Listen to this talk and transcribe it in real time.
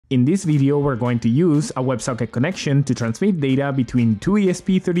In this video, we're going to use a WebSocket connection to transmit data between two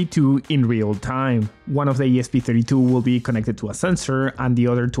ESP32 in real time. One of the ESP32 will be connected to a sensor and the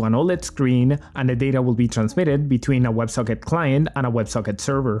other to an OLED screen, and the data will be transmitted between a WebSocket client and a WebSocket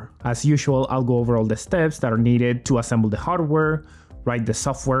server. As usual, I'll go over all the steps that are needed to assemble the hardware, write the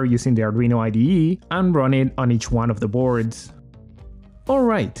software using the Arduino IDE, and run it on each one of the boards.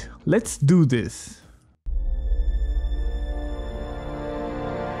 Alright, let's do this.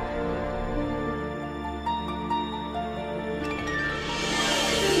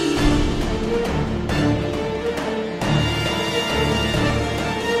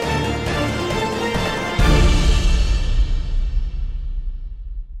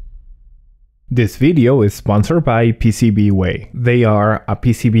 This video is sponsored by PCBWay. They are a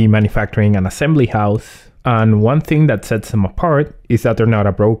PCB manufacturing and assembly house, and one thing that sets them apart is that they're not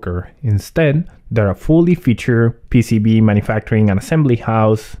a broker. Instead, they're a fully featured PCB manufacturing and assembly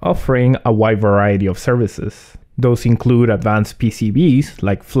house offering a wide variety of services. Those include advanced PCBs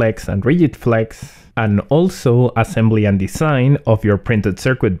like Flex and Rigid Flex, and also assembly and design of your printed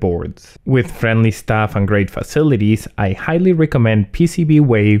circuit boards. With friendly staff and great facilities, I highly recommend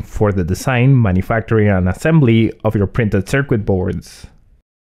PCBWay for the design, manufacturing, and assembly of your printed circuit boards.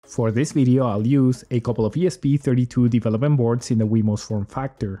 For this video, I'll use a couple of ESP32 development boards in the WeMos form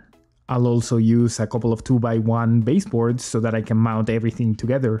factor. I'll also use a couple of 2x1 baseboards so that I can mount everything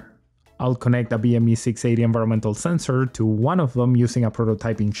together. I'll connect a BME680 environmental sensor to one of them using a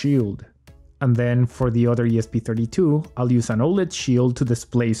prototyping shield. And then for the other ESP32, I'll use an OLED shield to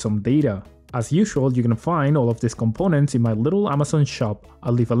display some data. As usual, you can find all of these components in my little Amazon shop.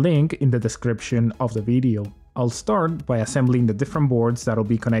 I'll leave a link in the description of the video. I'll start by assembling the different boards that'll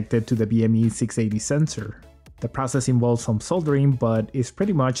be connected to the BME680 sensor. The process involves some soldering, but is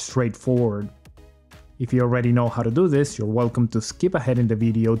pretty much straightforward. If you already know how to do this, you're welcome to skip ahead in the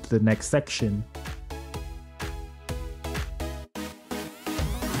video to the next section.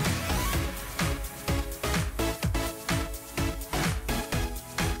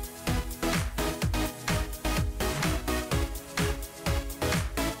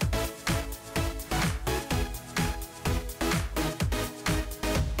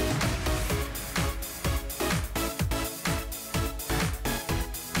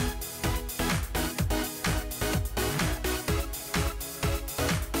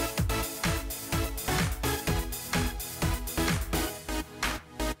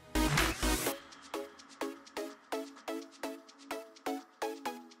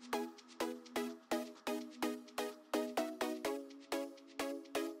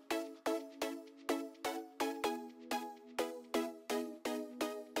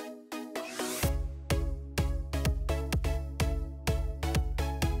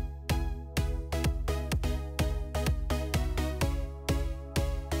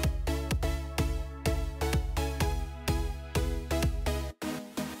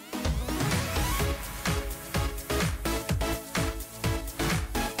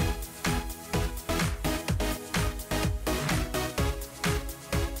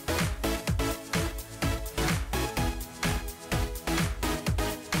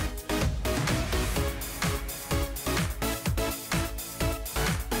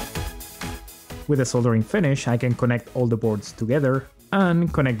 With the soldering finish, I can connect all the boards together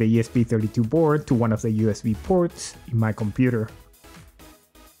and connect the ESP32 board to one of the USB ports in my computer.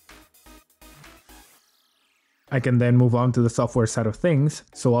 I can then move on to the software side of things,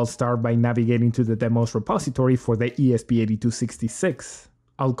 so I'll start by navigating to the demos repository for the ESP8266.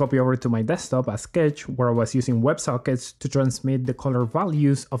 I'll copy over to my desktop a sketch where I was using Websockets to transmit the color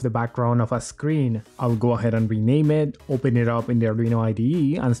values of the background of a screen. I'll go ahead and rename it, open it up in the Arduino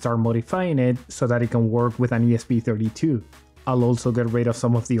IDE, and start modifying it so that it can work with an ESP32. I'll also get rid of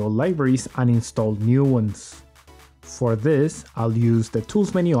some of the old libraries and install new ones. For this, I'll use the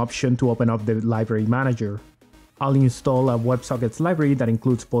Tools menu option to open up the library manager. I'll install a WebSockets library that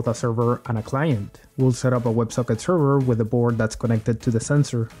includes both a server and a client. We'll set up a WebSocket server with a board that's connected to the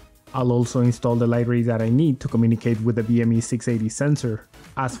sensor. I'll also install the library that I need to communicate with the BME680 sensor.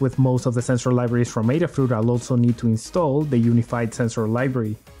 As with most of the sensor libraries from Adafruit, I'll also need to install the Unified Sensor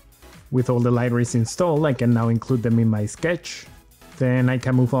library. With all the libraries installed, I can now include them in my sketch. Then I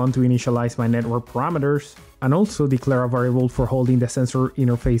can move on to initialize my network parameters and also declare a variable for holding the sensor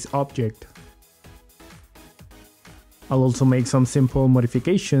interface object. I'll also make some simple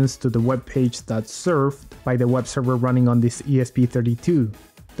modifications to the web page that's served by the web server running on this ESP32.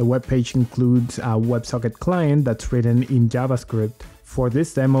 The web page includes a WebSocket client that's written in JavaScript. For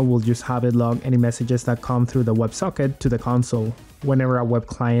this demo, we'll just have it log any messages that come through the WebSocket to the console. Whenever a web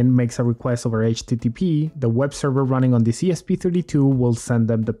client makes a request over HTTP, the web server running on this ESP32 will send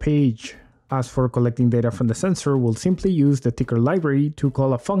them the page. As for collecting data from the sensor, we'll simply use the ticker library to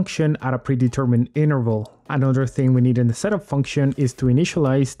call a function at a predetermined interval. Another thing we need in the setup function is to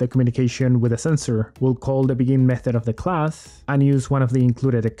initialize the communication with the sensor. We'll call the begin method of the class and use one of the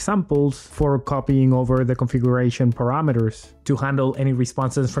included examples for copying over the configuration parameters. To handle any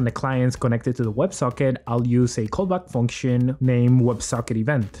responses from the clients connected to the WebSocket, I'll use a callback function named WebSocket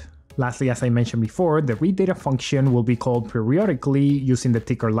event. Lastly, as I mentioned before, the read data function will be called periodically using the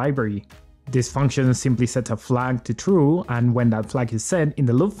ticker library. This function simply sets a flag to true, and when that flag is set, in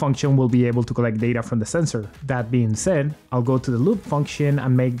the loop function we'll be able to collect data from the sensor. That being said, I'll go to the loop function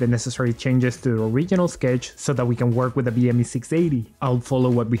and make the necessary changes to the original sketch so that we can work with the BME680. I'll follow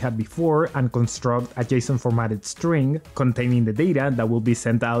what we had before and construct a JSON formatted string containing the data that will be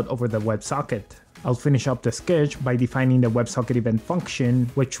sent out over the WebSocket. I'll finish up the sketch by defining the WebSocket event function,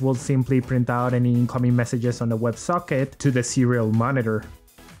 which will simply print out any incoming messages on the WebSocket to the serial monitor.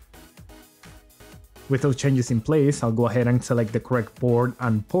 With those changes in place, I'll go ahead and select the correct board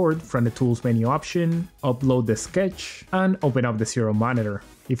and port from the Tools menu option, upload the sketch, and open up the serial monitor.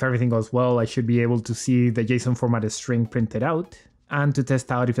 If everything goes well, I should be able to see the JSON formatted string printed out. And to test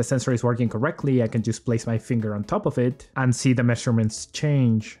out if the sensor is working correctly, I can just place my finger on top of it and see the measurements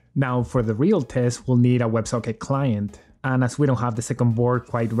change. Now for the real test, we'll need a WebSocket client. And as we don't have the second board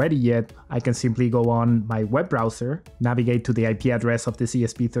quite ready yet, I can simply go on my web browser, navigate to the IP address of this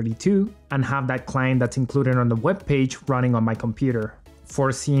ESP32, and have that client that's included on the web page running on my computer.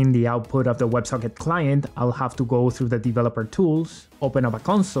 For seeing the output of the WebSocket client, I'll have to go through the developer tools, open up a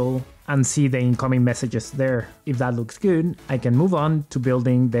console, and see the incoming messages there. If that looks good, I can move on to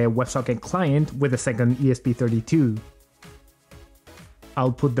building the WebSocket client with the second ESP32. I'll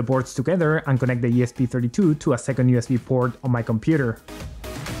put the boards together and connect the ESP32 to a second USB port on my computer.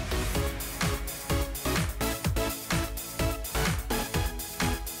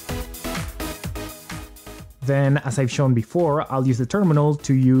 Then, as I've shown before, I'll use the terminal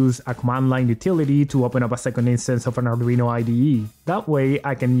to use a command line utility to open up a second instance of an Arduino IDE. That way,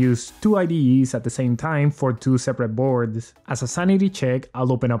 I can use two IDEs at the same time for two separate boards. As a sanity check,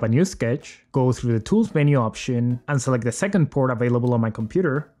 I'll open up a new sketch, go through the Tools menu option, and select the second port available on my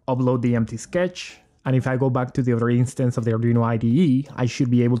computer, upload the empty sketch, and if I go back to the other instance of the Arduino IDE, I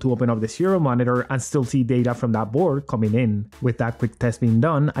should be able to open up the serial monitor and still see data from that board coming in. With that quick test being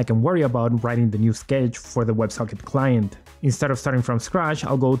done, I can worry about writing the new sketch for the WebSocket client. Instead of starting from scratch,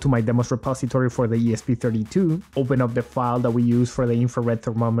 I'll go to my demos repository for the ESP32, open up the file that we use for the infrared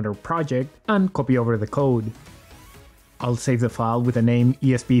thermometer project, and copy over the code. I'll save the file with the name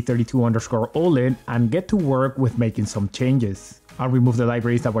ESP32_OLED and get to work with making some changes. I'll remove the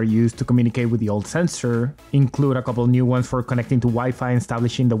libraries that were used to communicate with the old sensor, include a couple new ones for connecting to Wi-Fi and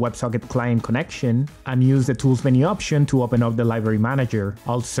establishing the WebSocket client connection, and use the Tools menu option to open up the library manager.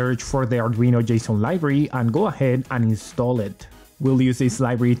 I'll search for the Arduino JSON library and go ahead and install it. We'll use this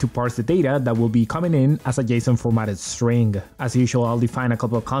library to parse the data that will be coming in as a JSON formatted string. As usual, I'll define a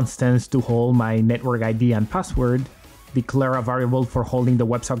couple of constants to hold my network ID and password, declare a variable for holding the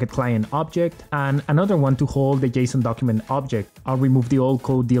WebSocket client object, and another one to hold the JSON document object. I'll remove the old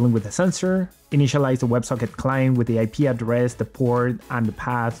code dealing with the sensor, initialize the WebSocket client with the IP address, the port, and the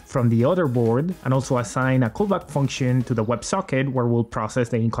path from the other board, and also assign a callback function to the WebSocket where we'll process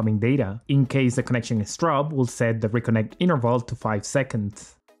the incoming data. In case the connection is dropped, we'll set the reconnect interval to 5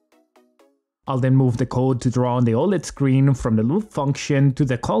 seconds. I'll then move the code to draw on the OLED screen from the loop function to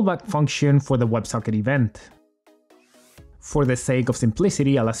the callback function for the WebSocket event. For the sake of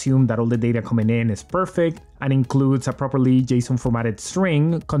simplicity, I'll assume that all the data coming in is perfect and includes a properly JSON formatted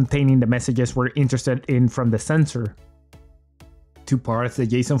string containing the messages we're interested in from the sensor. To parse the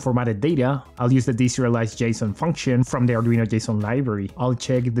JSON formatted data, I'll use the deserialize.json function from the Arduino JSON library. I'll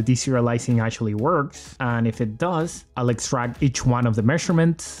check if the deserializing actually works, and if it does, I'll extract each one of the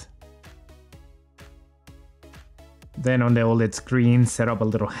measurements. Then on the OLED screen, set up a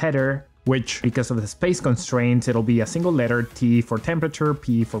little header, which, because of the space constraints, it'll be a single letter T for temperature,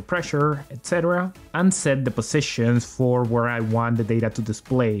 P for pressure, etc. and set the positions for where I want the data to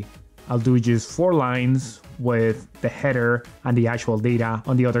display. I'll do just 4 lines with the header and the actual data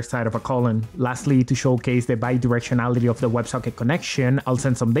on the other side of a column. Lastly, to showcase the bidirectionality of the WebSocket connection, I'll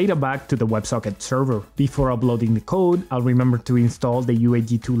send some data back to the WebSocket server. Before uploading the code, I'll remember to install the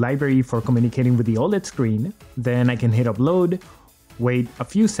UAG2 library for communicating with the OLED screen. Then I can hit upload, wait a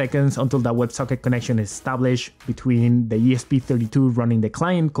few seconds until that WebSocket connection is established between the ESP32 running the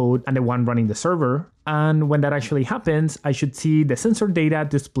client code and the one running the server. And when that actually happens, I should see the sensor data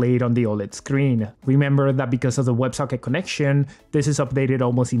displayed on the OLED screen. Remember that because of the WebSocket connection, this is updated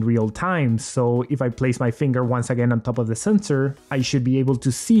almost in real time, so if I place my finger once again on top of the sensor, I should be able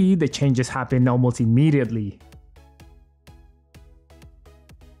to see the changes happen almost immediately.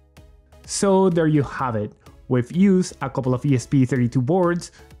 So there you have it. We've used a couple of ESP32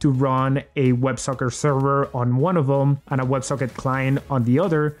 boards to run a WebSocket server on one of them and a WebSocket client on the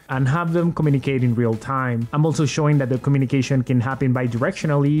other and have them communicate in real time. I'm also showing that the communication can happen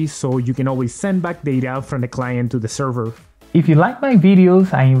bidirectionally, so you can always send back data from the client to the server. If you like my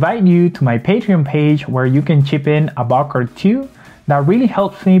videos, I invite you to my Patreon page where you can chip in $1 or $2. That really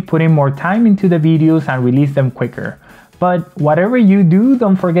helps me put in more time into the videos and release them quicker. But whatever you do,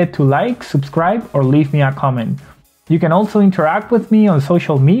 don't forget to like, subscribe, or leave me a comment. You can also interact with me on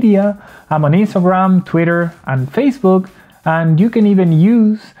social media. I'm on Instagram, Twitter, and Facebook, and you can even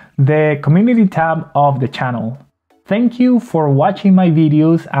use the community tab of the channel. Thank you for watching my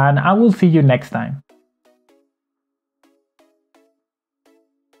videos, and I will see you next time.